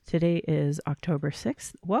Today is October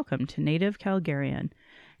 6th. Welcome to Native Calgarian.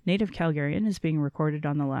 Native Calgarian is being recorded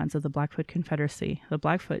on the lands of the Blackfoot Confederacy. The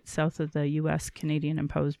Blackfoot, south of the U.S.-Canadian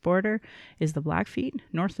imposed border, is the Blackfeet.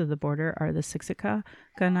 North of the border are the Siksika,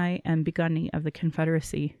 Kainai, and Piikani of the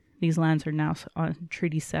Confederacy. These lands are now on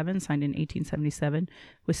Treaty 7, signed in 1877,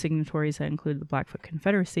 with signatories that include the Blackfoot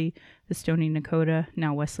Confederacy, the Stoney Nakoda,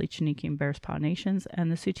 now Wesley, Chiniki, and Bearspaw Nations,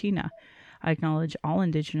 and the Tsuut'ina. I acknowledge all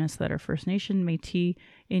Indigenous that are First Nation, Métis,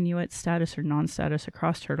 Inuit, status or non-status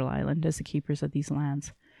across Turtle Island as the keepers of these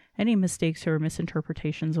lands. Any mistakes or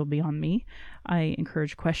misinterpretations will be on me. I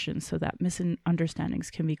encourage questions so that misunderstandings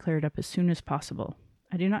can be cleared up as soon as possible.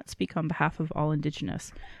 I do not speak on behalf of all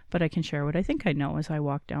Indigenous, but I can share what I think I know as I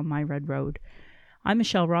walk down my red road. I'm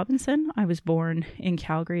Michelle Robinson. I was born in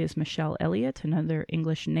Calgary as Michelle Elliott, another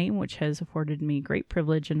English name which has afforded me great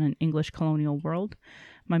privilege in an English colonial world.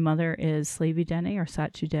 My mother is Slavey Dene or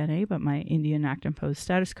Satu Dene, but my Indian Act imposed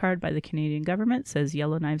status card by the Canadian government says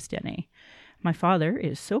Yellowknives Dene. My father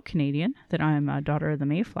is so Canadian that I am a daughter of the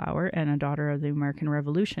Mayflower and a daughter of the American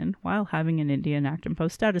Revolution while having an Indian Act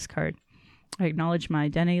imposed status card. I acknowledge my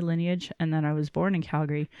Dene lineage and that I was born in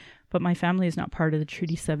Calgary, but my family is not part of the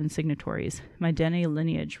Treaty 7 signatories. My Dene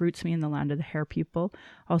lineage roots me in the land of the Hare people,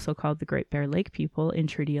 also called the Great Bear Lake people, in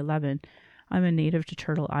Treaty 11. I'm a native to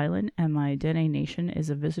Turtle Island, and my Dene Nation is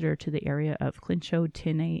a visitor to the area of Clincho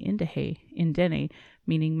Tine Indahe, in Dene,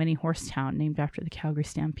 meaning Many Horse Town, named after the Calgary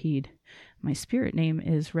Stampede. My spirit name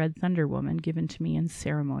is Red Thunder Woman, given to me in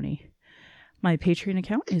ceremony. My Patreon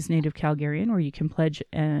account is Native Calgarian, where you can pledge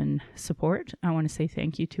and support. I want to say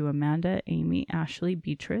thank you to Amanda, Amy, Ashley,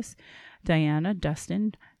 Beatrice, Diana,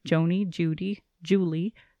 Dustin, Joni, Judy,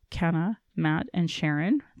 Julie, Kenna, Matt, and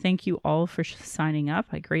Sharon. Thank you all for signing up.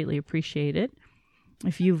 I greatly appreciate it.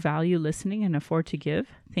 If you value listening and afford to give,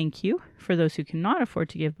 thank you. For those who cannot afford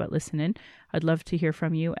to give but listen in, I'd love to hear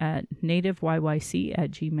from you at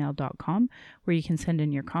nativeyyc@gmail.com, where you can send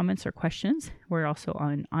in your comments or questions. We're also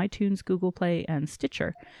on iTunes, Google Play, and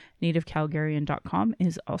Stitcher. nativecalgarian.com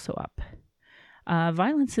is also up.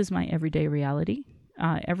 Violence is my everyday reality.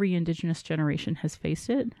 Every Indigenous generation has faced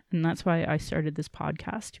it, and that's why I started this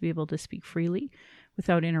podcast, to be able to speak freely,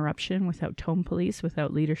 without interruption, without tone police,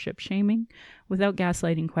 without leadership shaming, without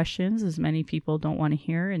gaslighting questions, as many people don't want to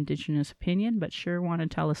hear Indigenous opinion, but sure want to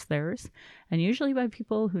tell us theirs, and usually by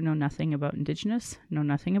people who know nothing about Indigenous, know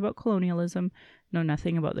nothing about colonialism, know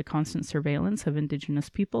nothing about the constant surveillance of Indigenous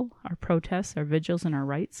people, our protests, our vigils, and our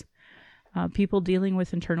rights. People dealing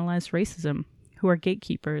with internalized racism, who are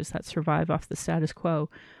gatekeepers that survive off the status quo,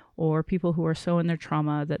 or people who are so in their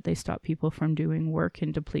trauma that they stop people from doing work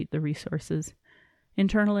and deplete the resources.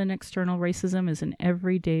 Internal and external racism is an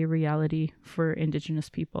everyday reality for Indigenous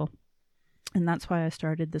people. And that's why I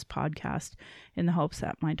started this podcast, in the hopes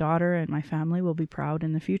that my daughter and my family will be proud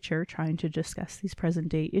in the future, trying to discuss these present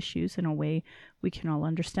day issues in a way we can all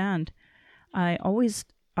understand. I always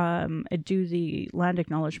do the land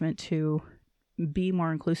acknowledgement to be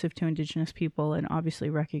more inclusive to Indigenous people and obviously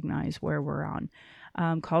recognize where we're on.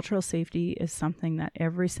 Cultural safety is something that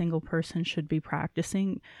every single person should be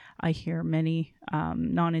practicing. I hear many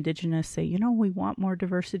non-Indigenous say, we want more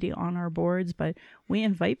diversity on our boards, but we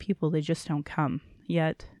invite people, they just don't come.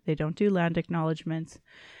 Yet they don't do land acknowledgements,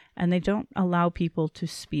 and they don't allow people to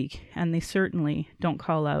speak, and they certainly don't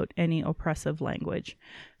call out any oppressive language.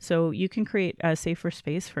 So you can create a safer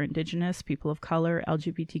space for Indigenous, people of color,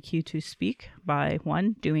 LGBTQ to speak by,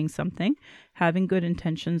 one, doing something. Having good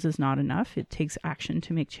intentions is not enough. It takes action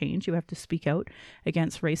to make change. You have to speak out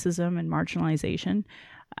against racism and marginalization.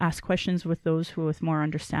 Ask questions with those who with more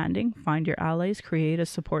understanding. Find your allies. Create a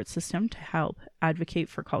support system to help advocate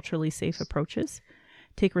for culturally safe approaches.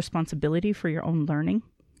 Take responsibility for your own learning.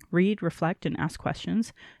 Read, reflect, and ask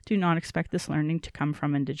questions. Do not expect this learning to come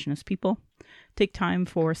from Indigenous people. Take time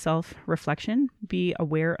for self-reflection. Be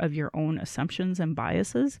aware of your own assumptions and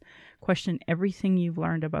biases. Question everything you've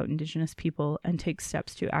learned about Indigenous people and take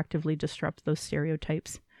steps to actively disrupt those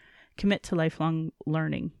stereotypes. Commit to lifelong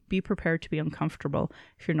learning. Be prepared to be uncomfortable.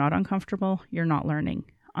 If you're not uncomfortable, you're not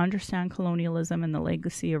learning. Understand colonialism and the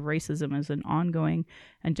legacy of racism as an ongoing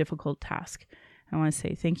and difficult task. I want to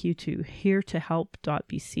say thank you to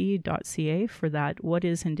heretohelp.bc.ca for that. What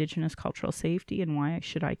is Indigenous cultural safety and why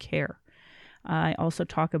should I care? I also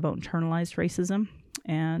talk about internalized racism.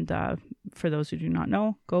 And for those who do not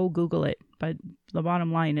know, go Google it. But the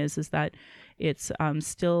bottom line is that it's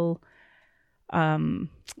still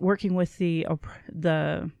working with the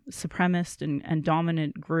supremacist and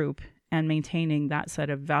dominant group and maintaining that set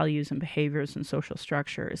of values and behaviors and social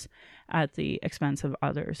structures at the expense of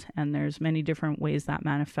others. And there's many different ways that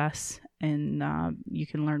manifests. And you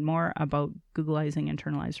can learn more about Googleizing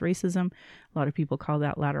internalized racism. A lot of people call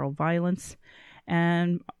that lateral violence.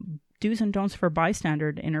 And do's and don'ts for bystander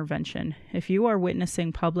intervention. If you are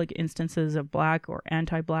witnessing public instances of Black or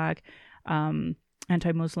anti-Black,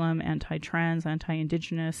 anti-Muslim, anti-trans,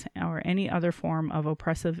 anti-Indigenous, or any other form of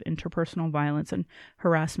oppressive interpersonal violence and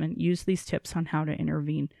harassment, use these tips on how to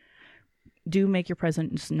intervene. Do make your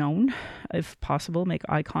presence known. If possible, make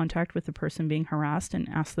eye contact with the person being harassed and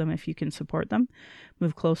ask them if you can support them.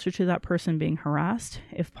 Move closer to that person being harassed.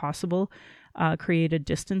 If possible, create a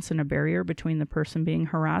distance and a barrier between the person being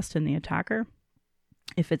harassed and the attacker.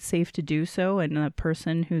 If it's safe to do so and the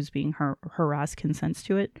person who's being harassed consents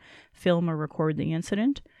to it, film or record the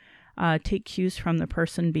incident. Take cues from the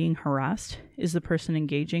person being harassed. Is the person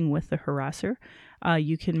engaging with the harasser?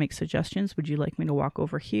 You can make suggestions. Would you like me to walk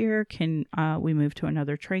over here? Can we move to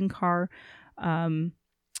another train car? And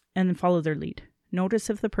then follow their lead. Notice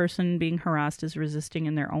if the person being harassed is resisting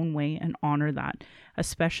in their own way and honor that,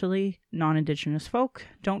 especially non-Indigenous folk.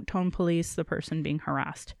 Don't tone police the person being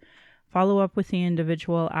harassed. Follow up with the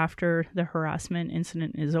individual after the harassment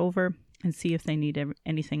incident is over and see if they need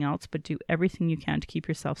anything else, but do everything you can to keep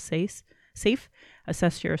yourself safe.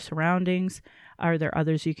 Assess your surroundings. Are there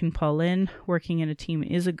others you can pull in? Working in a team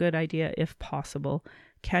is a good idea if possible.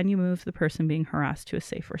 Can you move the person being harassed to a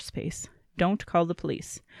safer space? Don't call the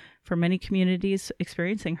police. For many communities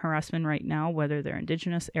experiencing harassment right now, whether they're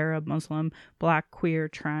Indigenous, Arab, Muslim, Black, queer,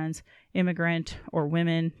 trans, immigrant, or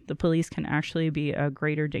women, the police can actually be a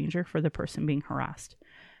greater danger for the person being harassed.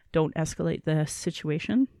 Don't escalate the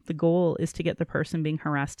situation. The goal is to get the person being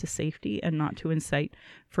harassed to safety and not to incite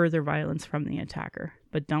further violence from the attacker.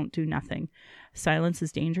 But don't do nothing. Silence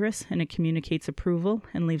is dangerous and it communicates approval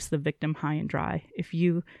and leaves the victim high and dry. If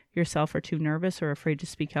you yourself are too nervous or afraid to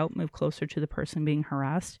speak out, move closer to the person being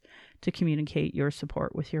harassed to communicate your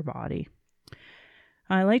support with your body.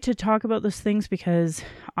 I like to talk about those things because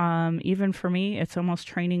even for me, it's almost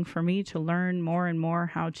training for me to learn more and more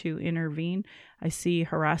how to intervene. I see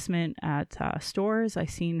harassment at stores. I've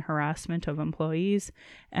seen harassment of employees,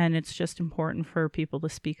 and it's just important for people to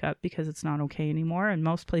speak up because it's not okay anymore. And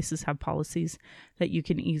most places have policies that you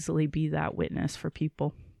can easily be that witness for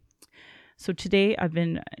people. So today I've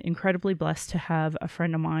been incredibly blessed to have a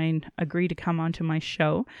friend of mine agree to come onto my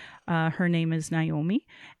show. Her name is Naomi,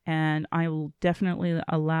 and I will definitely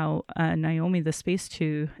allow Naomi the space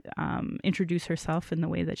to introduce herself in the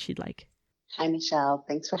way that she'd like. Hi, Michelle.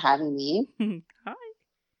 Thanks for having me. Hi.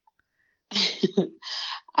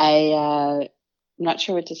 I'm not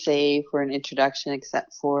sure what to say for an introduction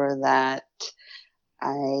except for that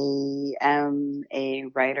I am a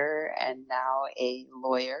writer and now a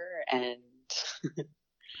lawyer, and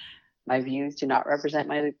my views do not represent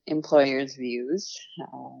my employer's views.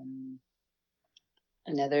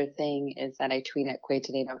 Another thing is that I tweet at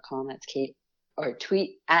quaytoday.com. That's Kate, or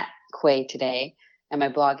tweet at Quay Today, and my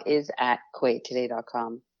blog is at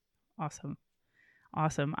quaytoday.com.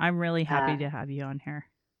 Awesome. I'm really happy to have you on here.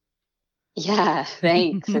 Yeah,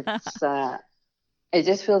 thanks. It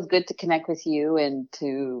just feels good to connect with you and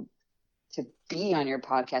to be on your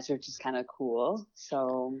podcast, which is kind of cool.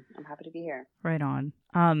 So I'm happy to be here. Right on.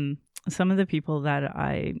 Some of the people that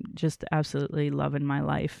I just absolutely love in my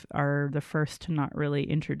life are the first to not really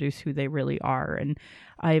introduce who they really are. And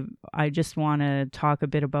I just want to talk a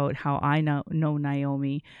bit about how I know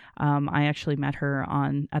Naomi. I actually met her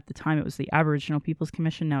at the time it was the Aboriginal People's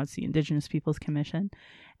Commission. Now it's the Indigenous People's Commission.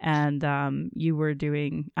 And you were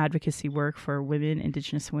doing advocacy work for women,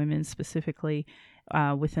 Indigenous women specifically,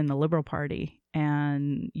 within the Liberal Party.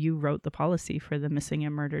 And you wrote the policy for the Missing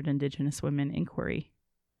and Murdered Indigenous Women Inquiry.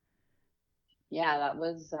 Yeah, that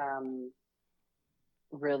was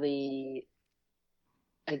really,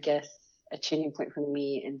 I guess, a changing point for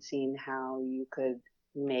me in seeing how you could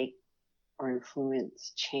make or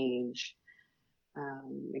influence change,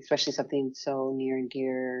 especially something so near and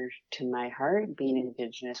dear to my heart, being an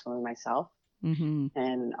Indigenous woman myself. Mm-hmm.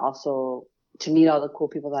 And also to meet all the cool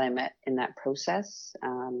people that I met in that process,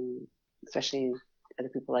 especially other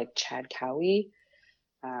people like Chad Cowie,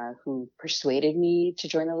 who persuaded me to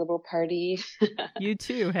join the Liberal Party. You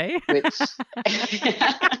too, hey? Which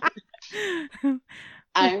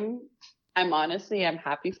I'm honestly, I'm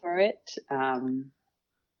happy for it.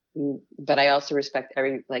 But I also respect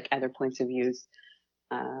other points of views.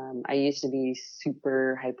 I used to be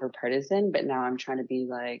super hyper partisan, but now I'm trying to be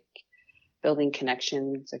building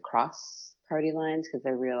connections across party lines, because I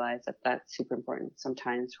realize that that's super important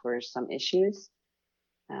sometimes for some issues.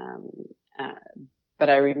 But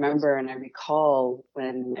I remember and I recall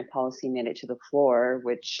when my policy made it to the floor,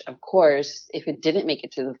 which of course, if it didn't make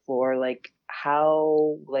it to the floor, I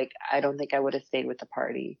don't think I would have stayed with the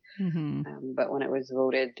party. Mm-hmm. But when it was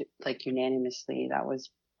voted unanimously, that was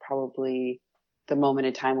probably the moment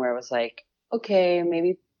in time where I was like, okay,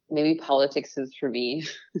 maybe politics is for me.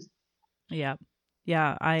 Yeah.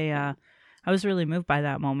 Yeah. I was really moved by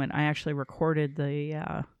that moment. I actually recorded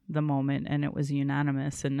the moment, and it was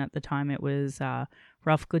unanimous. And at the time it was,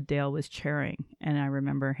 Ralph Goodale was chairing. And I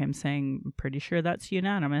remember him saying, I'm pretty sure that's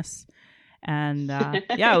unanimous. And,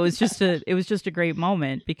 yeah, it was just a great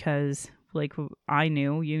moment because I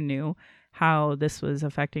knew, you knew how this was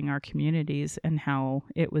affecting our communities and how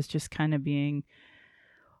it was just kind of being,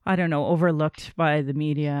 I don't know, overlooked by the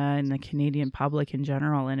media and the Canadian public in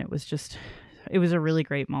general. And it was a really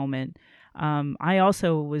great moment. I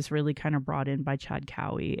also was really kind of brought in by Chad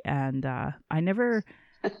Cowie, and I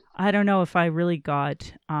don't know if I really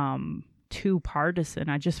got too partisan.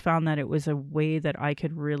 I just found that it was a way that I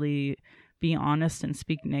could really be honest and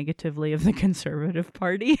speak negatively of the Conservative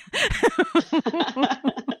Party.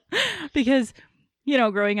 Because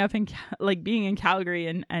growing up in being in Calgary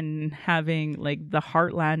and having the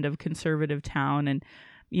heartland of conservative town, and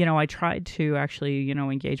I tried to actually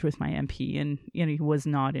engage with my MP, and he was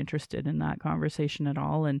not interested in that conversation at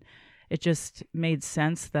all. And it just made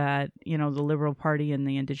sense that the Liberal Party and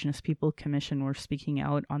the Indigenous People Commission were speaking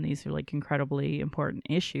out on these incredibly important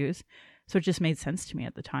issues. So it just made sense to me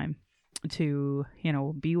at the time to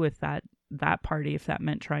be with that party, if that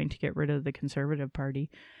meant trying to get rid of the Conservative Party.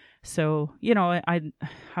 So, I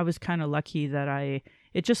was kind of lucky that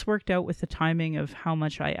it just worked out with the timing of how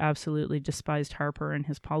much I absolutely despised Harper and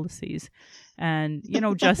his policies. And,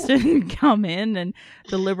 Justin come in, and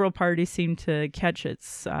the Liberal Party seemed to catch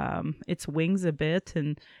its wings a bit.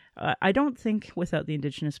 And I don't think without the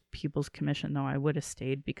Indigenous Peoples Commission, though, I would have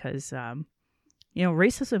stayed because,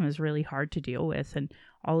 racism is really hard to deal with. And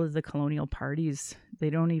all of the colonial parties,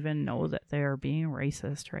 they don't even know that they're being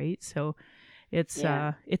racist, right? So it's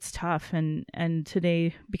tough. And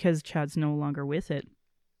today, because Chad's no longer with it,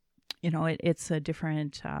 it's a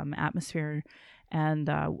different atmosphere. And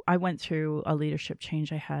I went through a leadership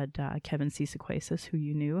change. I had Kevin Cisaquasis, who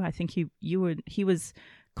you knew. I think he was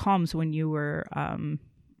comms when you were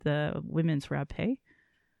the women's rep, hey?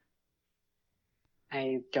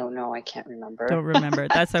 I don't know. I can't remember. Don't remember.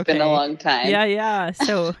 That's okay. It's been a long time. Yeah.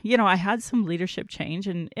 So, I had some leadership change,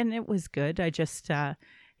 and it was good. I just, every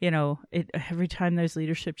time there's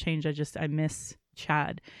leadership change, I miss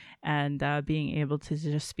Chad and being able to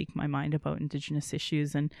just speak my mind about Indigenous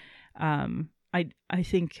issues. And I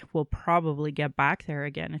think we'll probably get back there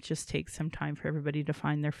again. It just takes some time for everybody to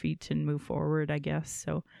find their feet and move forward, I guess.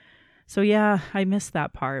 So yeah, I missed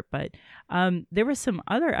that part. But there was some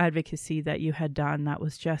other advocacy that you had done that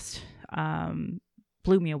was just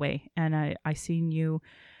blew me away. And I seen you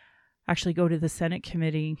actually go to the Senate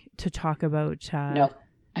committee to talk about... No,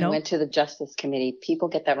 I went to the Justice Committee. People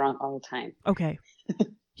get that wrong all the time. Okay.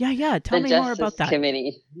 Yeah. Tell me more about that. The Justice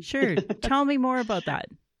Committee. Sure. Tell me more about that.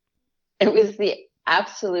 It was the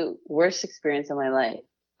absolute worst experience of my life.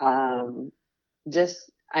 It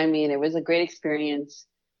was a great experience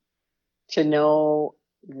to know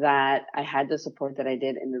that I had the support that I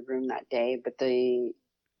did in the room that day, but the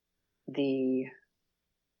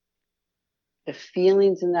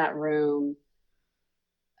feelings in that room,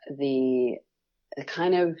 the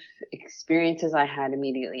kind of experiences I had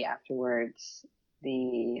immediately afterwards,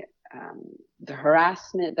 the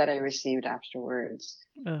harassment that I received afterwards,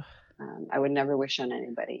 I would never wish on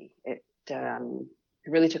anybody. It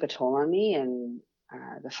really took a toll on me, and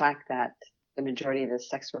the fact that the majority of the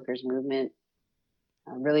sex workers movement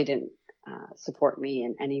really didn't support me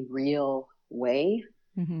in any real way.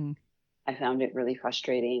 Mm-hmm. I found it really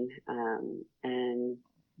frustrating, and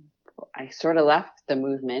I sort of left the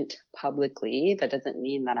movement publicly. That doesn't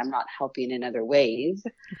mean that I'm not helping in other ways.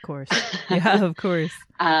 Of course. Yeah, of course.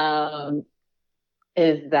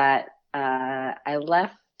 Is that I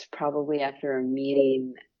left probably after a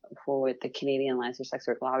meeting with the Canadian Alliance for Sex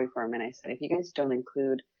Work Law Reform, and I said, if you guys don't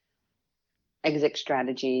include exit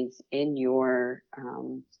strategies in your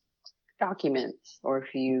documents, or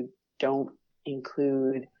if you don't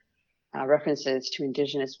include references to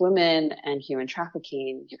Indigenous women and human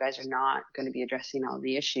trafficking, you guys are not going to be addressing all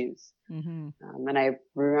the issues. Mm-hmm. And I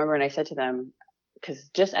remember, and I said to them,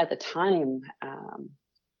 because just at the time,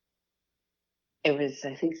 it was,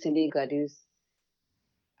 I think Cindy Gladou's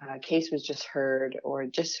case was just heard, or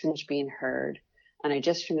just finished being heard, and I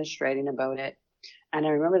just finished writing about it. And I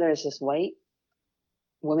remember there was this white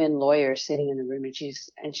woman lawyer sitting in the room,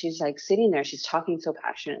 and she's like sitting there, she's talking so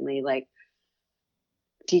passionately, like,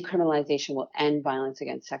 decriminalization will end violence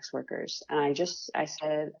against sex workers. And I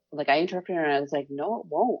said, like, I interrupted her and I was like, no, it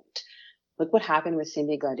won't. Look what happened with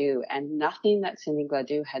Cindy Gladue, and nothing that Cindy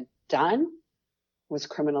Gladue had done was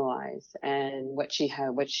criminalized. And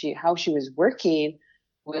how she was working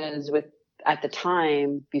was with, at the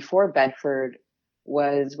time before Bedford,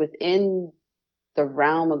 was within the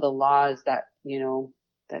realm of the laws that,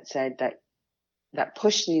 that said that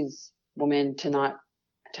push these women to not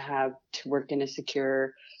to work in a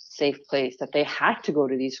secure, safe place, that they had to go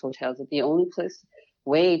to these hotels, that the only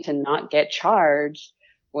way to not get charged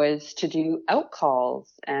was to do out calls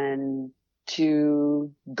and to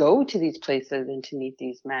go to these places and to meet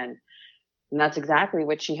these men. And that's exactly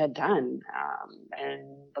what she had done. And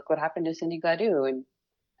look what happened to Cindy Gladue.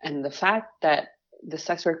 And the fact that the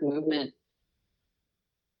sex work movement,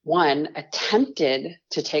 one, attempted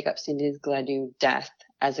to take up Cindy Gladue's death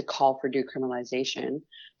as a call for decriminalization,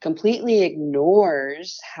 completely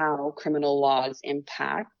ignores how criminal laws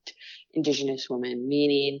impact Indigenous women,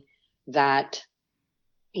 meaning that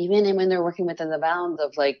even when they're working within the bounds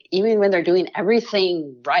of, like, even when they're doing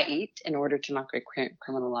everything right in order to not get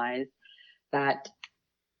criminalized, that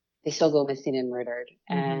they still go missing and murdered.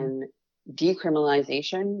 Mm-hmm. And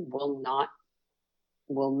decriminalization will not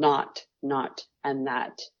end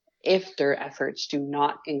that, if their efforts do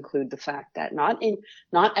not include the fact that not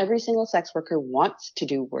every single sex worker wants to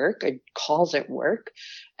do work and calls it work,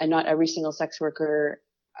 and not every single sex worker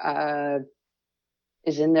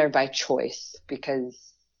is in there by choice, because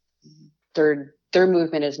their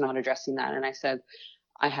movement is not addressing that. And I said,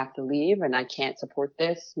 I have to leave and I can't support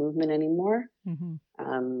this movement anymore. Mm-hmm.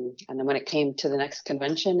 And then when it came to the next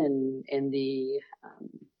convention in the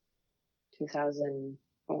 2000,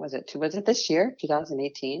 what was it? Was it this year?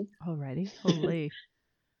 2018? Already? Holy.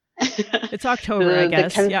 It's October, I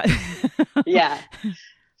guess. Yeah. Yeah.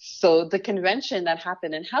 So the convention that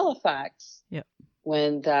happened in Halifax, yep,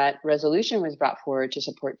 when that resolution was brought forward to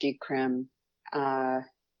support decrim,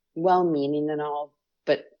 well-meaning and all,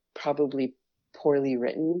 but probably poorly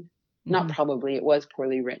written. Mm-hmm. Not probably, it was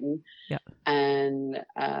poorly written. Yeah. And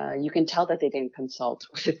you can tell that they didn't consult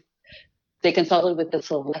with, they consulted with the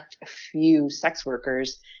select few sex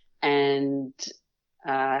workers. And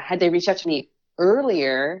had they reached out to me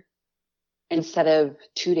earlier, instead of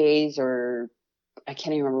 2 days, or I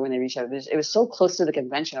can't even remember when they reached out. It was so close to the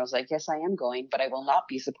convention. I was like, yes, I am going, but I will not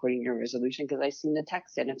be supporting your resolution because I've seen the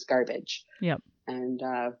text and it's garbage. Yep. And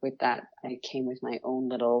with that, I came with my own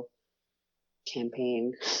little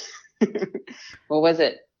campaign. What was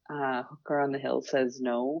it? Hooker on the Hill says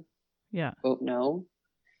no. Yeah. Vote no.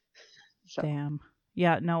 So. Damn.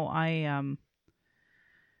 Yeah. No, I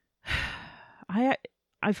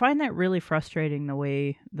find that really frustrating, the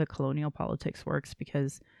way the colonial politics works,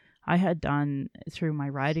 because I had done, through my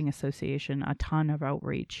riding association, a ton of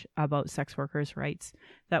outreach about sex workers' rights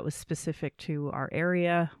that was specific to our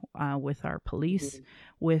area, with our police, mm-hmm.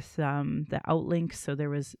 with the Outlink. So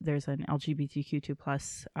there's an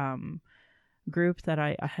LGBTQ2+ group that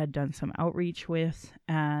I had done some outreach with,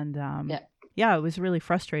 and yeah, it was really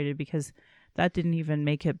frustrated because that didn't even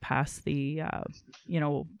make it past the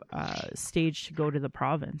stage to go to the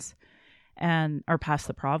province, or past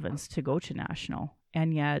the province to go to national.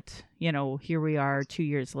 And yet, here we are 2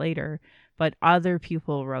 years later, but other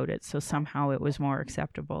people wrote it, so somehow it was more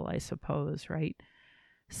acceptable, I suppose, right?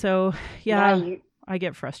 So, yeah, I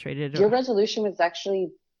get frustrated. Your resolution was actually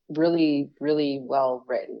really, really well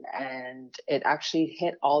written, and it actually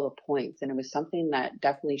hit all the points, and it was something that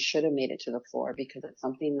definitely should have made it to the floor, because it's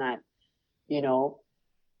something that, yeah,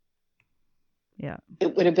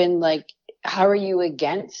 it would have been like, how are you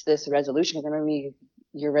against this resolution? Because I remember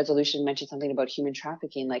your resolution mentioned something about human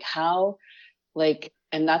trafficking,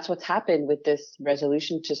 and that's what's happened with this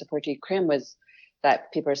resolution to support decrim, was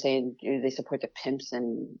that people are saying they support the pimps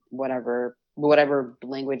and whatever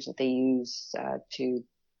language that they use to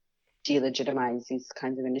delegitimize these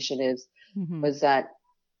kinds of initiatives. Mm-hmm. Was that,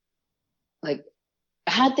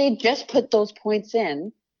 had they just put those points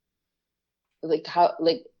in,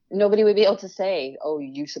 nobody would be able to say, oh,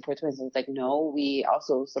 you support this. It's like, no, we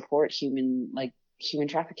also support human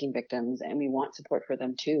trafficking victims, and we want support for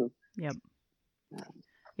them too. Yep.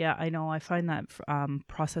 Yeah, I know. I find that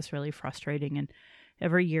process really frustrating. And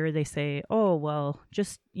every year they say, oh, well,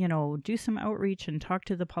 just, do some outreach and talk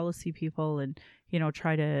to the policy people and,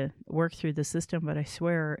 try to work through the system. But I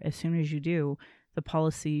swear, as soon as you do, the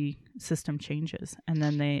policy system changes. And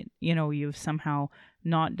then you've somehow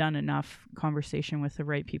not done enough conversation with the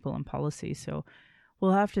right people in policy. So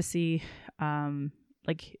we'll have to see. I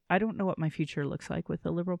don't know what my future looks like with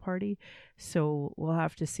the Liberal Party. So we'll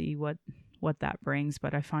have to see what what that brings.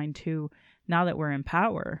 But I find too, now that we're in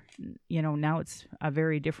power, now it's a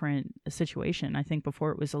very different situation. I think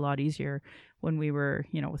before it was a lot easier when we were,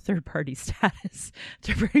 third party status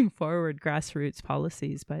to bring forward grassroots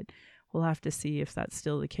policies, but we'll have to see if that's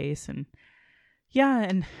still the case. And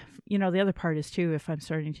the other part is too, if I'm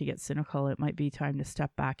starting to get cynical, it might be time to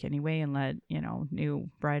step back anyway and let, new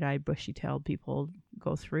bright-eyed, bushy-tailed people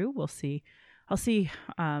go through. We'll see. I'll see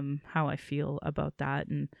how I feel about that.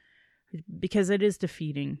 And because it is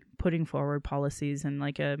defeating putting forward policies, and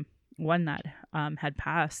like one that had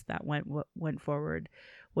passed that went forward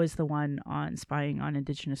was the one on spying on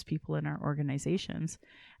Indigenous people in our organizations.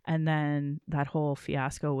 And then that whole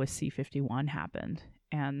fiasco with C-51 happened.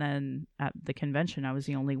 And then at the convention, I was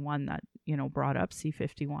the only one that, brought up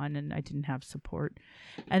C-51, and I didn't have support.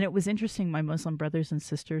 And it was interesting. My Muslim brothers and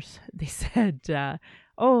sisters, they said,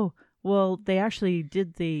 oh, well, they actually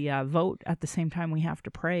did the vote at the same time we have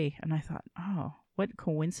to pray. And I thought, oh, what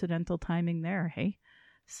coincidental timing there, hey?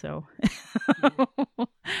 So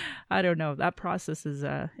I don't know. That process is,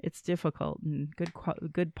 it's difficult, and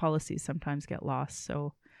good policies sometimes get lost.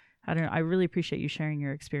 So I don't know. I really appreciate you sharing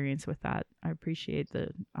your experience with that. I appreciate the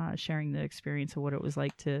sharing the experience of what it was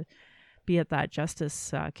like to be at that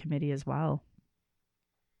Justice Committee as well.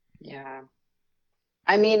 Yeah.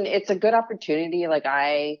 I mean, it's a good opportunity. Like,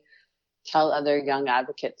 I tell other young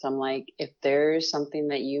advocates, I'm like, if there's something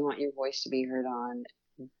that you want your voice to be heard on,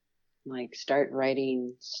 like, start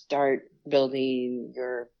writing, start building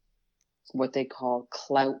your, what they call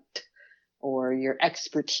clout, or your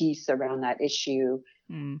expertise around that issue.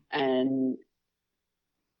 And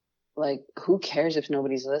like, who cares if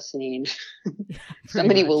nobody's listening?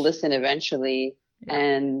 Somebody will listen eventually.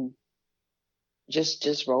 And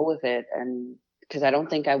just roll with it. And because I don't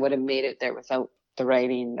think I would have made it there without the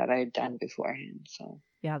writing that I had done beforehand. So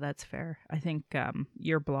yeah, that's fair. I think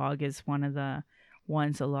your blog is one of the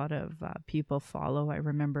ones a lot of people follow. I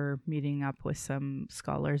remember meeting up with some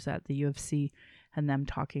scholars at the U of C and them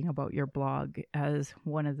talking about your blog as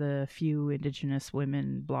one of the few Indigenous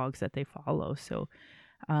women blogs that they follow. So,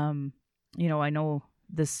 I know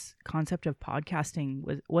this concept of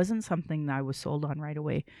podcasting wasn't something that I was sold on right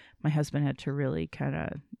away. My husband had to really kind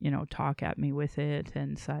of, talk at me with it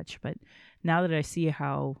and such. But now that I see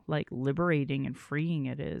how like liberating and freeing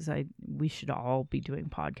it is, we should all be doing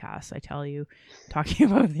podcasts. I tell you,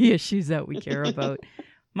 talking about the issues that we care about.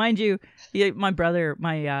 Mind you, my brother,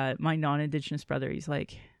 my non-Indigenous brother, he's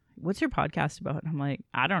like, what's your podcast about? And I'm like,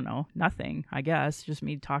 I don't know, nothing, I guess, just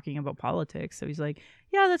me talking about politics. So he's like,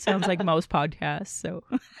 yeah, that sounds like most podcasts. So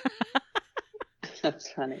that's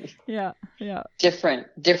funny. Yeah. Different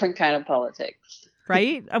kind of politics.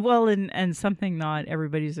 Right? Well, and something not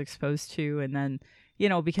everybody's exposed to. And then,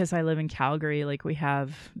 because I live in Calgary, like we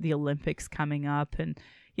have the Olympics coming up, and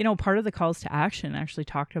part of the calls to action actually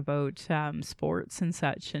talked about sports and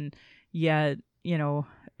such. And yet,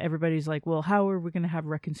 everybody's like, well, how are we going to have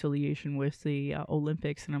reconciliation with the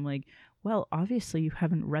Olympics? And I'm like, well, obviously you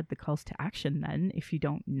haven't read the calls to action then, if you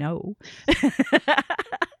don't know.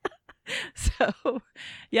 So,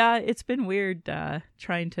 yeah, it's been weird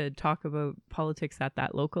trying to talk about politics at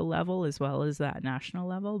that local level as well as that national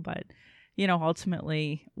level. But,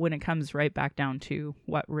 ultimately, when it comes right back down to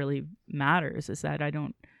what really matters is that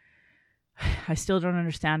I still don't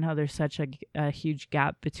understand how there's such a huge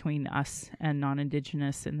gap between us and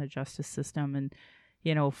non-Indigenous in the justice system.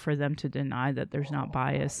 And, for them to deny that there's not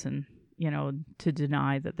bias and, to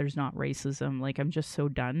deny that there's not racism. Like, I'm just so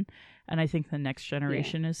done. And I think the next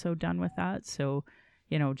generation is so done with that. So,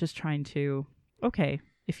 just trying to, okay,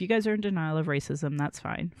 if you guys are in denial of racism, that's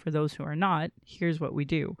fine. For those who are not, here's what we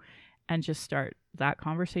do. And just start that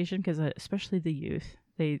conversation, because especially the youth,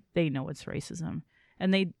 they know it's racism.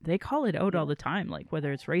 And they call it out all the time, like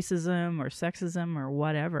whether it's racism or sexism or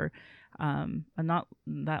whatever. And not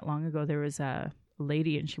that long ago, there was a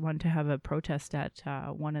lady, and she wanted to have a protest at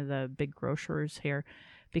one of the big grocers here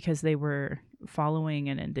because they were following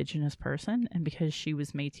an Indigenous person. And because she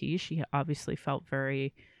was Métis, she obviously felt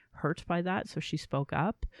very hurt by that. So she spoke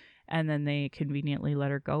up, and then they conveniently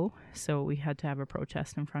let her go. So we had to have a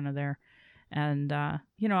protest in front of there. And, I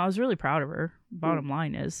was really proud of her. Bottom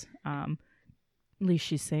line is, at least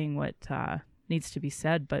she's saying what needs to be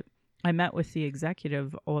said. But I met with the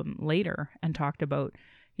executive later and talked about,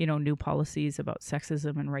 new policies about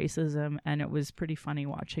sexism and racism. And it was pretty funny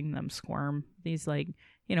watching them squirm. These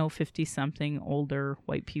 50-something older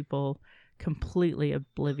white people, completely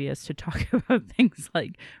oblivious to talk about things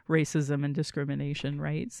like racism and discrimination,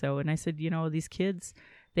 right? So, and I said, these kids,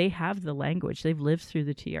 they have the language. They've lived through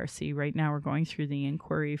the TRC. Right now we're going through the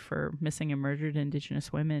inquiry for missing and murdered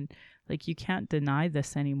Indigenous women. Like, you can't deny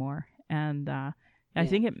this anymore. And I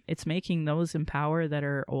think it's making those in power that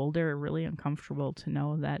are older really uncomfortable to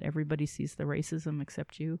know that everybody sees the racism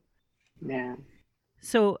except you. Yeah.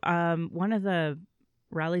 So one of the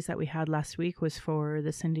rallies that we had last week was for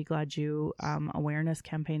the Cindy Gladue awareness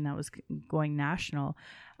campaign that was going national.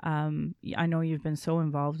 I know you've been so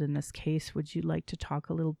involved in this case. Would you like to talk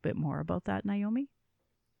a little bit more about that, Naomi?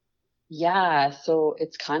 Yeah, so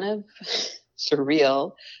it's kind of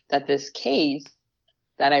surreal that this case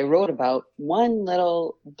that I wrote about, one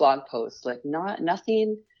little blog post, like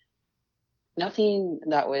nothing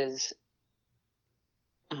that was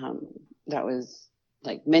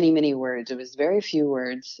like many words. It was very few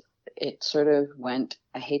words. It sort of went,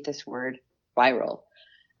 I hate this word, viral.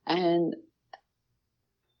 And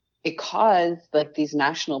it caused like these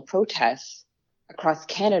national protests across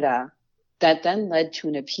Canada that then led to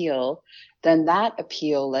an appeal. Then that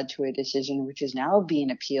appeal led to a decision which is now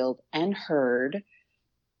being appealed and heard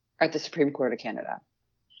at the Supreme Court of Canada,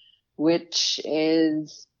 which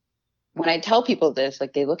is, when I tell people this,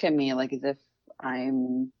 like they look at me like as if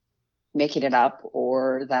I'm making it up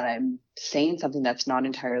or that I'm saying something that's not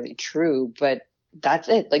entirely true, but that's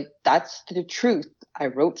it. Like that's the truth. I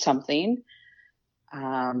wrote something.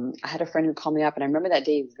 I had a friend who called me up, and I remember that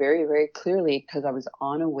day very, very clearly because I was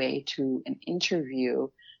on a way to an interview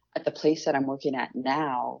at the place that I'm working at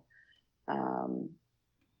now.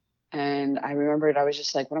 And I remembered I was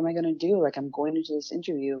just like, what am I going to do? Like, I'm going into this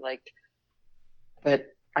interview, like, but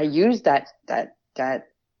I used that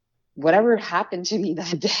whatever happened to me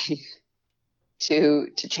that day to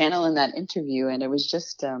channel in that interview. And it was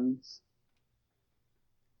just,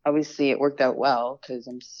 obviously it worked out well because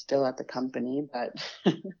I'm still at the company, but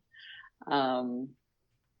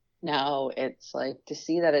now it's like to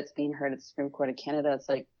see that it's being heard at the Supreme Court of Canada. It's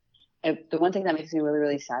like, the one thing that makes me really,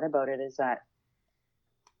 really sad about it is that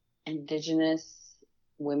Indigenous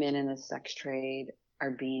women in the sex trade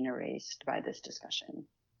are being erased by this discussion.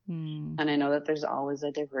 And I know that there's always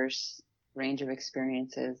a diverse range of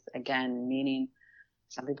experiences, again, meaning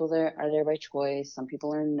some people are there by choice, some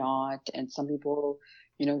people are not, and some people,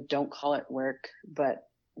 don't call it work, but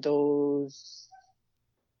those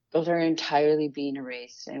are entirely being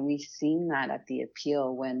erased. And we've seen that at the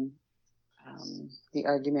appeal when the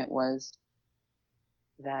argument was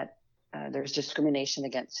that there's discrimination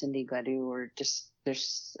against Cindy Gladue, or just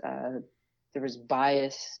there was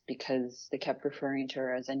bias because they kept referring to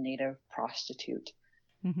her as a native prostitute.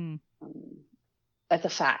 Mm-hmm. That's a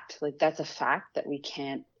fact. Like that's a fact that we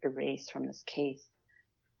can't erase from this case.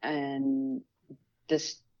 And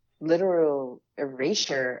this literal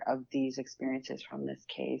erasure of these experiences from this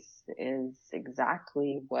case is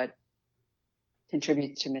exactly what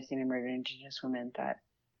contributes to missing and murdered Indigenous women, that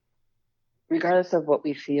regardless of what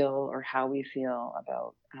we feel or how we feel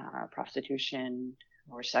about prostitution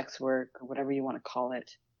or sex work or whatever you want to call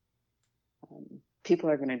it, people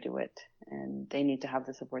are going to do it, and they need to have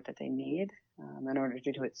the support that they need in order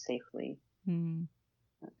to do it safely. And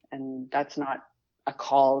that's not a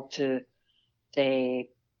call to say,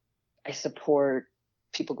 I support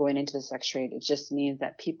people going into the sex trade. It just means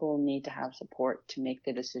that people need to have support to make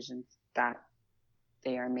the decisions that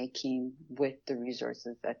they are making with the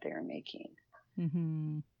resources that they are making.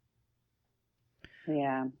 Mm-hmm.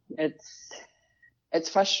 Yeah, it's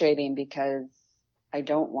frustrating because I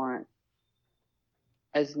don't want,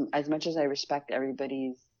 as much as I respect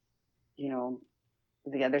everybody's,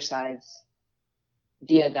 the other side's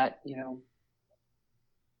idea that,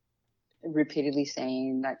 repeatedly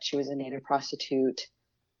saying that she was a native prostitute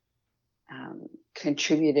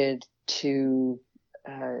contributed to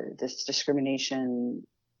this discrimination,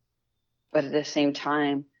 but at the same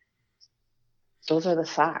time, those are the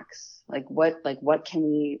facts. What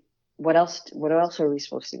else are we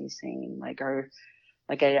supposed to be saying?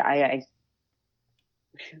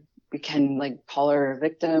 We can call her a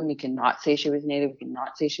victim. We cannot say she was native. We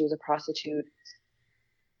cannot say she was a prostitute,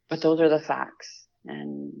 but those are the facts.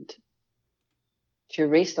 And to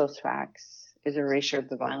erase those facts is erasure of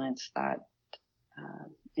the violence that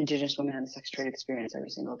Indigenous women in the sex trade experience every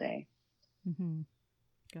single day. Mm-hmm.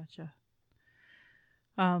 Gotcha.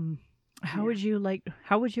 How would you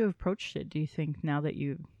have approached it, do you think, now that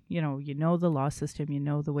you know the law system,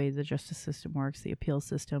 the way the justice system works, the appeal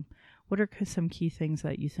system? What are some key things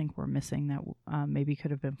that you think were missing that maybe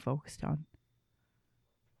could have been focused on?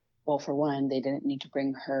 Well, for one, they didn't need to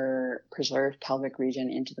bring her preserved pelvic region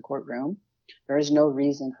into the courtroom. There is no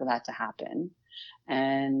reason for that to happen.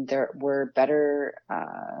 And there were better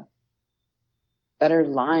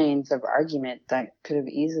lines of argument that could have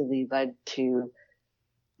easily led to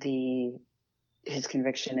his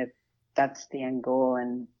conviction if that's the end goal.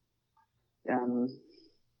 And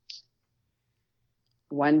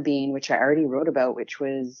one being, which I already wrote about, which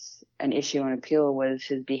was an issue on appeal, was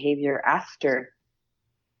his behavior after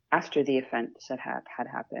the offense had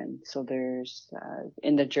happened. So there's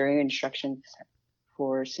in the jury instructions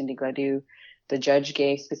for Cindy Gladue, the judge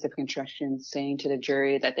gave specific instructions saying to the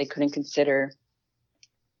jury that they couldn't consider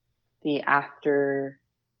the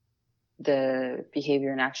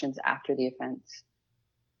behavior and actions after the offense,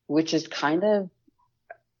 which is kind of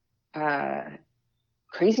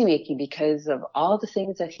crazy making because of all the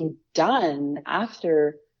things that he'd done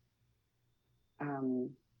after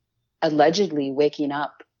allegedly waking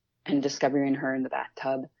up and discovering her in the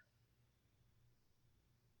bathtub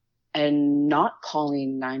and not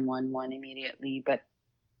calling 911 immediately, but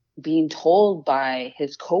being told by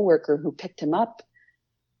his coworker who picked him up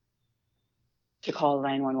to call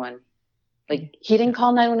 911. Like, he didn't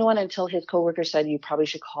call 911 until his coworker said, you probably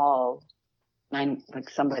should call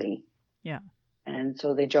somebody. Yeah. And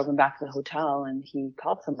so they drove him back to the hotel and he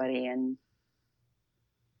called somebody, and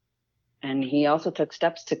he also took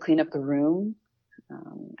steps to clean up the room.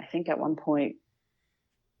 I think at one point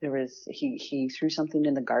he threw something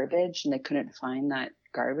in the garbage and they couldn't find that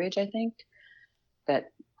garbage. I think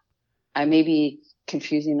that I may be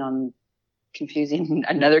confusing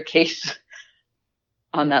another case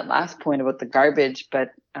on that last point about the garbage, but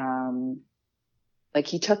like,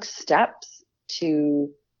 he took steps to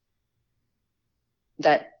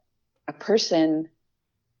that a person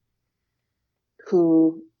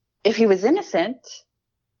who, if he was innocent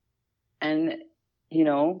and, you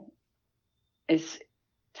know, is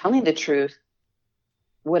telling the truth,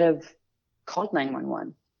 would have called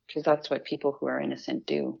 911, because that's what people who are innocent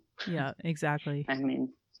do. Yeah, exactly. I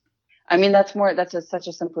mean, that's such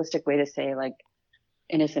a simplistic way to say, like,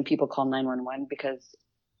 innocent people call 911, because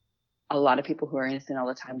a lot of people who are innocent all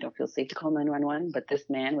the time don't feel safe to call 911. But this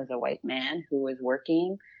man was a white man who was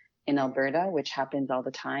working in Alberta, which happens all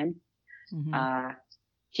the time. Mm-hmm.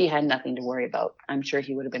 He had nothing to worry about. I'm sure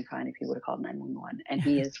he would have been fine if he would have called 911, and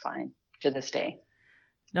he is fine to this day.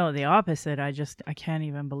 No, the opposite. I can't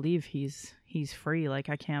even believe he's free. Like,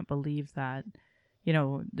 I can't believe that, you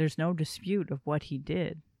know, there's no dispute of what he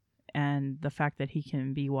did, and the fact that he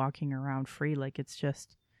can be walking around free, like, it's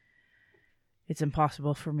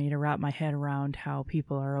impossible for me to wrap my head around how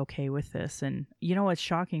people are okay with this. And, you know, what's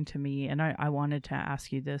shocking to me, and I wanted to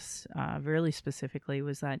ask you this really specifically,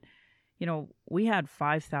 was that, you know, we had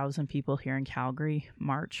 5,000 people here in Calgary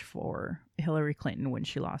march for Hillary Clinton when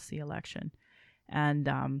she lost the election. And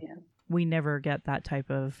we never get that type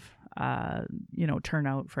of,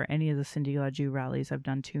 turnout for any of the Cindy Gladue rallies. I've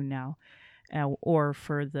done 2 now, or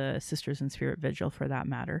for the Sisters in Spirit Vigil, for that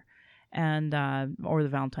matter, and or the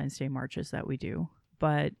Valentine's Day marches that we do.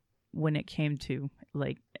 But when it came to,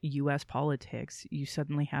 like, U.S. politics, you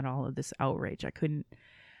suddenly had all of this outrage.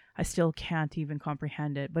 I still can't even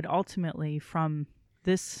comprehend it. But ultimately, from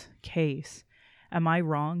this case, am I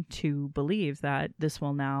wrong to believe that this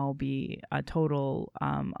will now be a total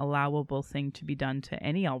allowable thing to be done to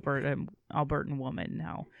any Albertan woman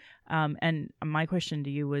now? And my question to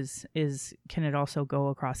you is can it also go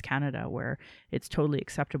across Canada, where it's totally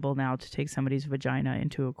acceptable now to take somebody's vagina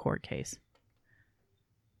into a court case?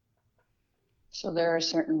 So there are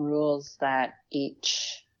certain rules that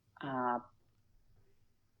each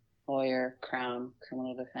lawyer, Crown,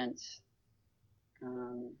 criminal defense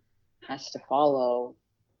has to follow,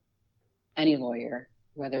 any lawyer,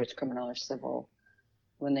 whether it's criminal or civil,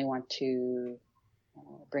 when they want to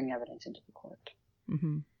bring evidence into the court.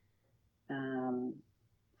 Mm-hmm.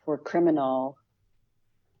 For criminal,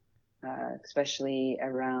 especially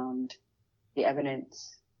around the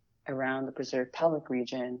evidence around the preserved pelvic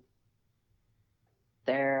region,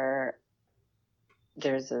 there's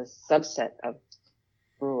a subset of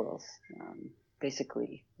rules,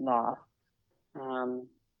 basically law, and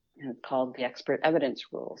it's called the expert evidence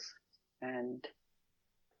rules. And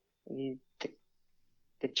the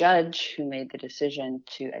judge who made the decision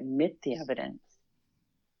to admit the evidence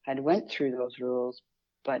had went through those rules,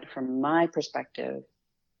 but from my perspective,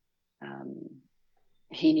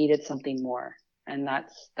 he needed something more. And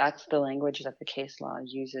that's the language that the case law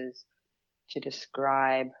uses to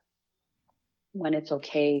describe when it's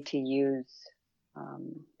okay to use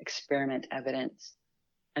experiment evidence.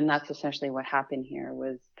 And that's essentially what happened here,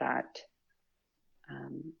 was that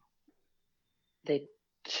the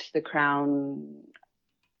Crown,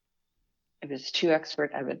 it was two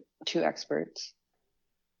experts,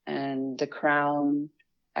 and the Crown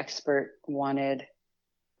expert wanted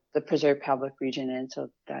the preserved pelvic region in, so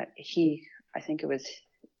that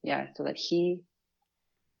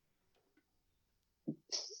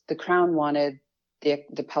the Crown wanted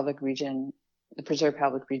the pelvic region, the preserved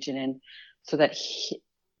pelvic region in, so that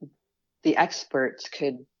the experts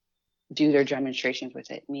could do their demonstrations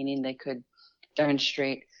with it, meaning they could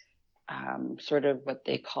demonstrate sort of what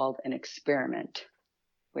they called an experiment,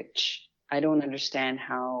 which I don't understand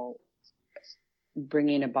how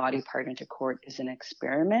bringing a body part into court is an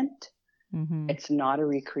experiment. Mm-hmm. It's not a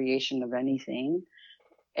recreation of anything.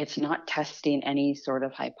 It's not testing any sort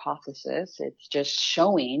of hypothesis. It's just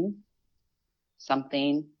showing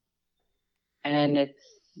something, and it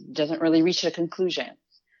doesn't really reach a conclusion.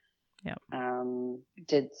 Yeah.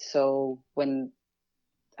 So when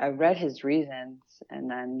I read his reasons and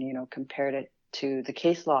then, compared it to the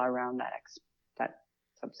case law around that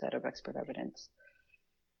subset of expert evidence,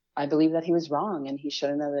 I believe that he was wrong and he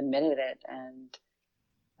shouldn't have admitted it. And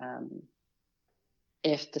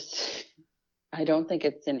I don't think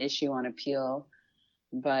it's an issue on appeal,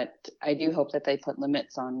 but I do hope that they put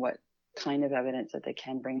limits on what kind of evidence that they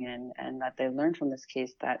can bring in, and that they learn from this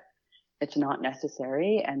case that it's not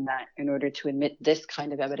necessary, and that in order to admit this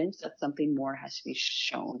kind of evidence, that something more has to be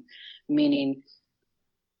shown. Meaning,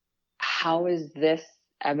 how is this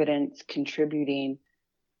evidence contributing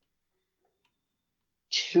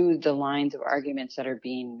to the lines of arguments that are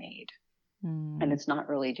being made? And it's not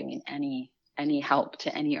really doing any help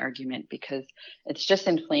to any argument, because it's just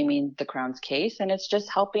inflaming the Crown's case and it's just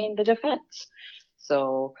helping the defense.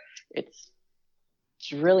 So it's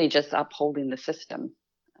really just upholding the system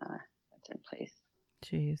that's in place.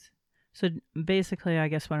 Jeez. So basically, I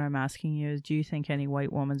guess what I'm asking you is, do you think any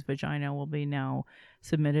white woman's vagina will be now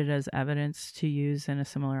submitted as evidence to use in a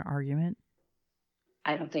similar argument?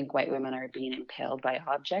 I don't think white women are being impaled by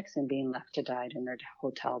objects and being left to die in their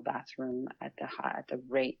hotel bathroom at the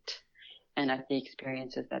rate and at the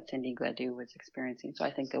experiences that Cindy Gledu was experiencing. So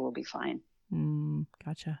I think they will be fine.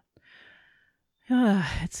 Gotcha.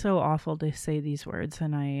 It's so awful to say these words,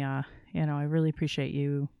 and I really appreciate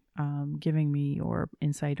you giving me your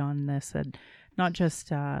insight on this, and not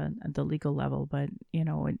just at the legal level, but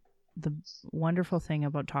the wonderful thing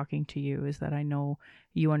about talking to you is that I know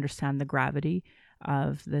you understand the gravity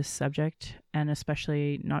of this subject, and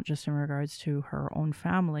especially not just in regards to her own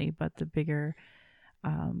family, but the bigger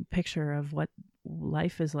picture of what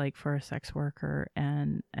life is like for a sex worker,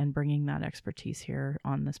 and bringing that expertise here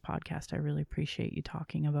on this podcast. I really appreciate you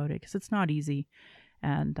talking about it, because it's not easy,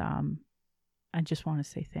 and I just want to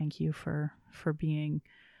say thank you for being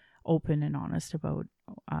open and honest about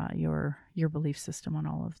your belief system on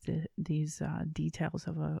all of these details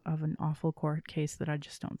of an awful court case that I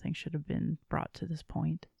just don't think should have been brought to this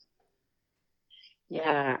point.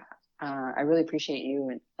 Yeah, I really appreciate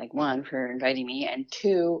you, one, for inviting me, and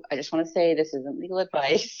two, I just want to say this isn't legal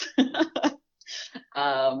advice. I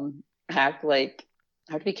have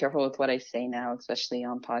to be careful with what I say now, especially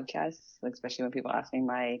on podcasts, especially when people ask me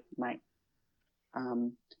my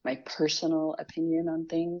personal opinion on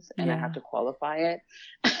things, and I have to qualify it.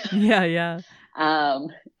 Yeah.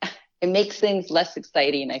 It makes things less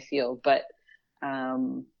exciting, I feel, but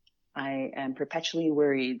I am perpetually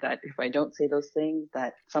worried that if I don't say those things,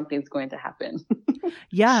 that something's going to happen.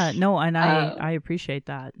 Yeah, no, and I appreciate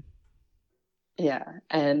that. Yeah,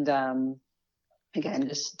 and again,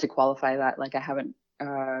 just to qualify that, I haven't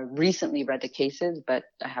recently read the cases, but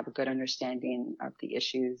I have a good understanding of the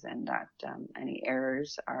issues, and that any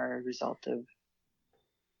errors are a result of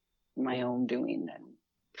my own doing and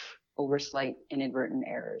oversight, inadvertent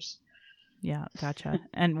errors. Yeah, gotcha.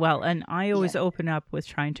 And I always open up with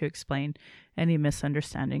trying to explain any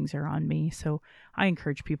misunderstandings are on me. So I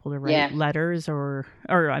encourage people to write letters or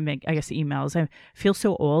I guess emails. I feel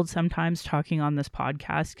so old sometimes talking on this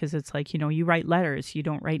podcast, because it's like, you write letters, you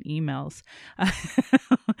don't write emails.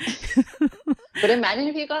 But imagine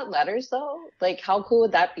if you got letters though, how cool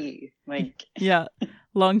would that be? Yeah.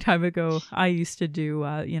 Long time ago, I used to do,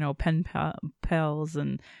 pen pals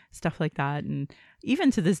and stuff like that. And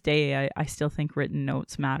even to this day, I still think written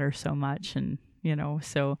notes matter so much. And,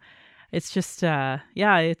 so it's just,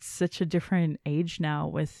 it's such a different age now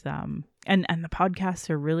with, and the podcasts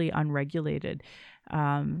are really unregulated.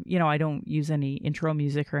 I don't use any intro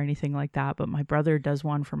music or anything like that, but my brother does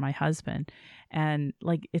one for my husband. And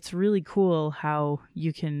it's really cool how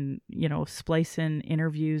you can, splice in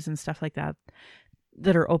interviews and stuff like that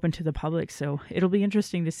are open to the public. So it'll be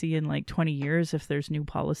interesting to see in 20 years if there's new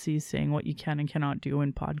policies saying what you can and cannot do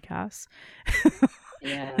in podcasts.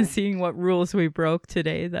 Yeah. And seeing what rules we broke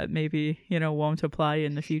today that maybe, won't apply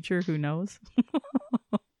in the future. Who knows?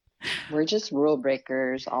 We're just rule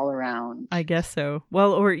breakers all around. I guess so.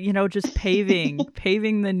 Well, or, just paving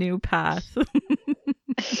the new path.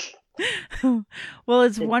 Well,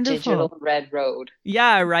 it's The wonderful. digital red road.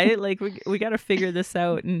 Yeah, right? Like we got to figure this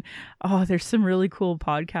out. And there's some really cool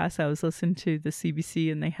podcasts. I was listening to the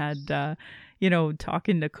CBC and they had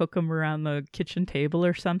talking to Cookham around the kitchen table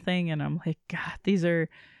or something, and I'm like, god, these are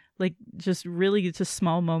like just really just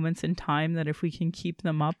small moments in time that if we can keep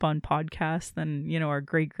them up on podcasts, then our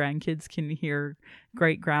great grandkids can hear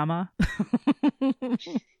great grandma.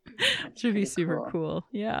 Should be super cool.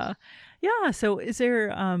 Yeah. So is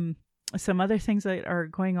there some other things that are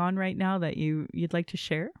going on right now that you'd like to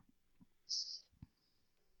share?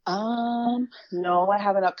 No, I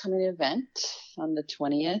have an upcoming event on the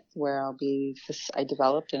 20th where I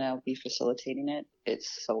developed and I'll be facilitating it.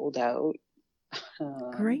 It's sold out.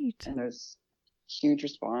 Great. And there's huge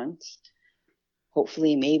response.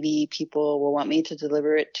 Hopefully, maybe people will want me to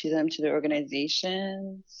deliver it to them, to their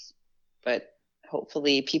organizations, but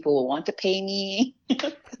hopefully people will want to pay me.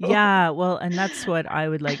 Yeah, well, and that's what I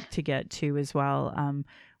would like to get to as well.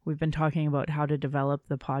 We've been talking about how to develop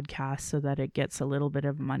the podcast so that it gets a little bit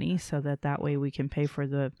of money so that way we can pay for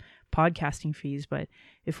the podcasting fees. But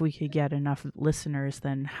if we could get enough listeners,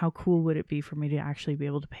 then how cool would it be for me to actually be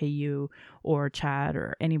able to pay you or Chad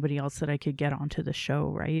or anybody else that I could get onto the show,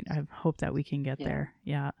 right? I hope that we can get there.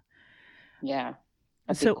 Yeah. Yeah.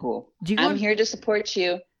 That'd be cool. I'm here to support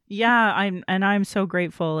you. Yeah, I'm so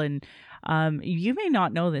grateful. And you may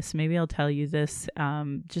not know this. Maybe I'll tell you this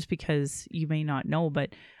just because you may not know.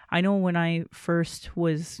 But I know when I first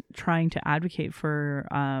was trying to advocate for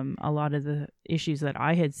a lot of the issues that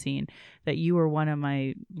I had seen, that you were one of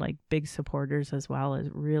my big supporters as well, as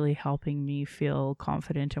really helping me feel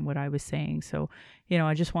confident in what I was saying. So,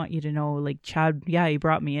 I just want you to know, Chad, yeah, he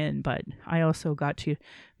brought me in, but I also got to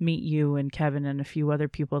meet you and Kevin and a few other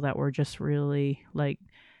people that were just really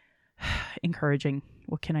encouraging.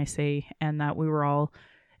 What can I say? And that we were all,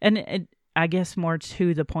 and I guess more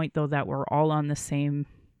to the point though, that we're all on the same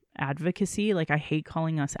advocacy. I hate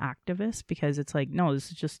calling us activists because it's no, this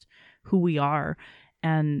is just who we are.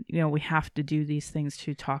 And, we have to do these things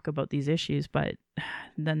to talk about these issues, but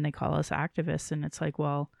then they call us activists. And it's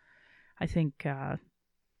well, I think, I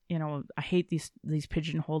hate these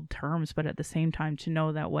pigeonholed terms, but at the same time, to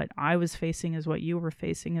know that what I was facing is what you were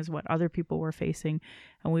facing, is what other people were facing,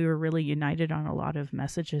 and we were really united on a lot of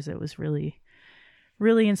messages. It was really,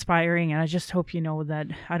 really inspiring, and I just hope you know that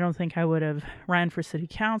I don't think I would have ran for city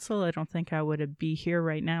council. I don't think I would have be here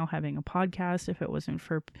right now having a podcast if it wasn't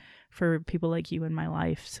for people like you in my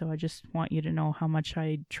life. So I just want you to know how much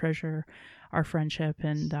I treasure our friendship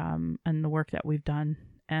and the work that we've done,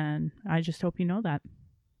 and I just hope you know that.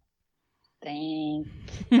 Thanks.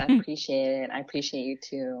 I appreciate it. I appreciate you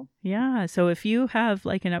too. Yeah. So if you have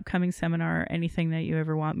an upcoming seminar, anything that you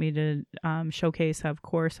ever want me to showcase, of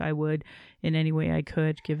course, I would in any way I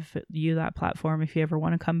could give you that platform. If you ever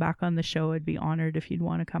want to come back on the show, I'd be honored if you'd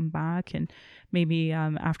want to come back. And maybe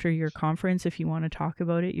after your conference, if you want to talk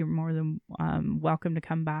about it, you're more than welcome to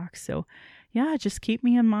come back. So yeah, just keep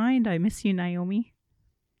me in mind. I miss you, Naomi.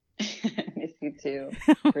 I miss you too,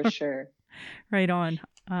 for sure. Right on.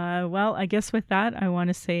 Well, I guess with that, I want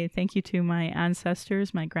to say thank you to my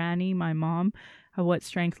ancestors, my granny, my mom, what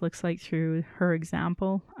strength looks like through her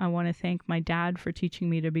example. I want to thank my dad for teaching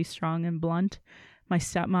me to be strong and blunt, my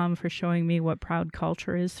stepmom for showing me what proud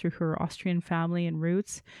culture is through her Austrian family and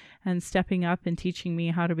roots, and stepping up and teaching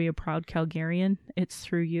me how to be a proud Calgarian. It's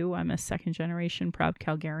through you. I'm a second-generation proud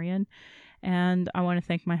Calgarian. And I want to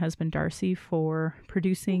thank my husband, Darcy, for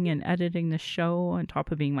producing and editing the show, on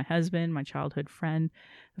top of being my husband, my childhood friend,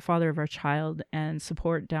 the father of our child, and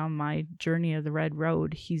support down my journey of the Red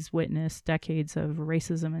Road. He's witnessed decades of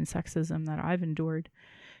racism and sexism that I've endured.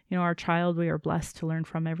 Our child, we are blessed to learn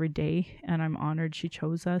from every day, and I'm honored she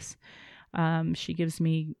chose us. She gives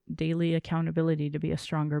me daily accountability to be a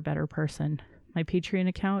stronger, better person. My Patreon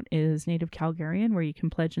account is Native Calgarian, where you can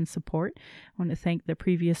pledge and support. I want to thank the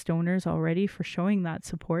previous donors already for showing that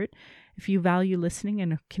support. If you value listening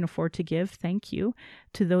and can afford to give, thank you.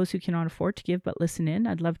 To those who cannot afford to give but listen in,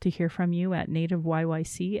 I'd love to hear from you at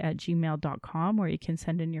nativeyyc@gmail.com, where you can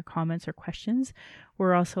send in your comments or questions.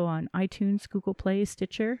 We're also on iTunes, Google Play,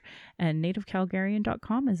 Stitcher, and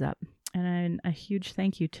nativecalgarian.com is up. And a huge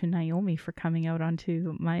thank you to Naomi for coming out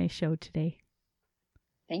onto my show today.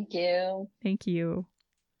 Thank you. Thank you.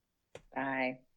 Bye.